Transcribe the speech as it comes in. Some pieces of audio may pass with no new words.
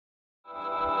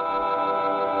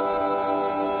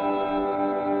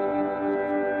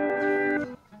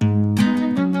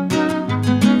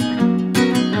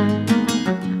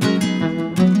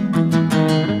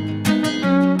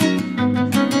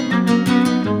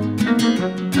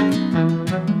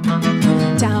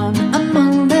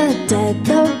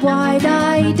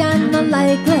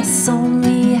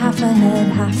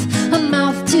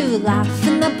laugh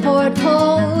in the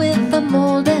porthole with the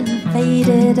mold and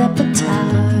faded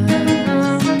epitaphs.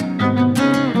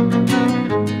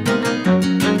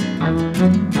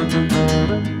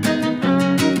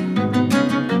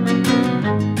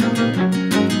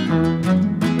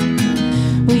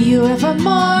 Will you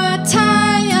evermore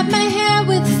tie up my hair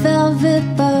with velvet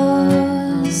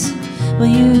bows?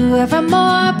 Will you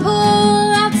evermore pull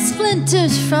out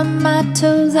splinters from my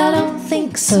toes? I don't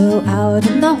think so. Out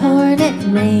in the hornet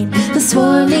rain, the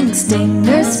swarming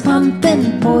stingers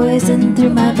pumping poison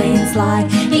through my veins,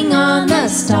 lying on the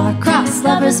star-crossed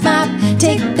lover's map.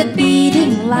 Take the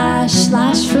beating lash,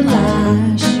 lash for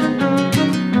lash.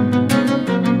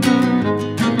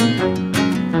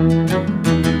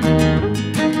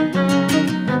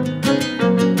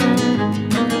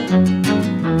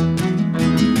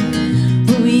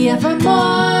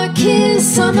 Evermore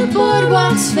kiss on the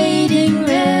boardwalk's fading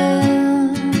rail,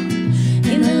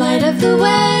 in the light of the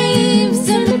waves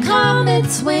and the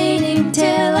comet's waning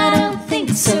tail. I don't think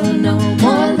so. No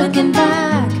more looking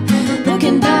back,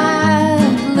 looking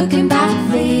back, looking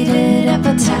back, faded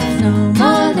epitaph. No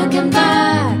more looking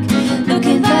back,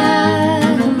 looking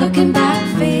back, looking back,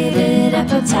 faded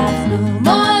epitaph. No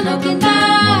more looking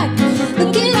back,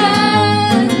 looking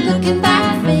back, looking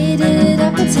back, faded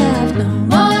epitaph. No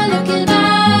more.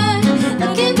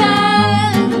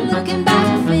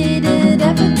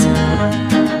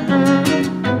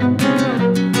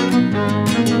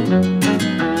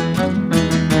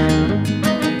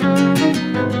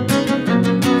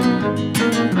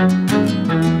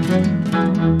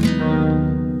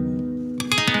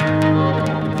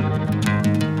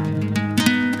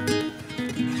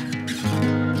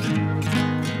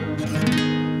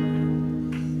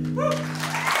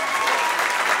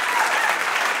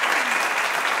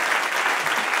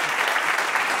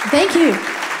 Thank you.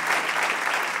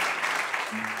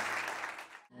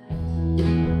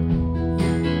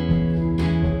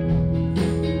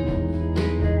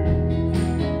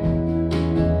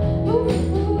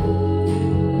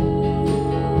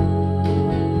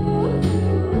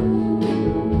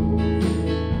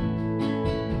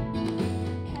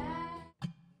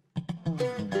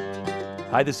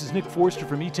 Hi, this is Nick Forster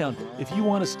from eTown. If you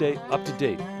want to stay up to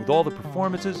date with all the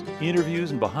performances,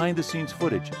 interviews, and behind-the-scenes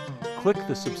footage, click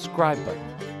the subscribe button.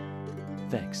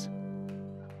 Thanks.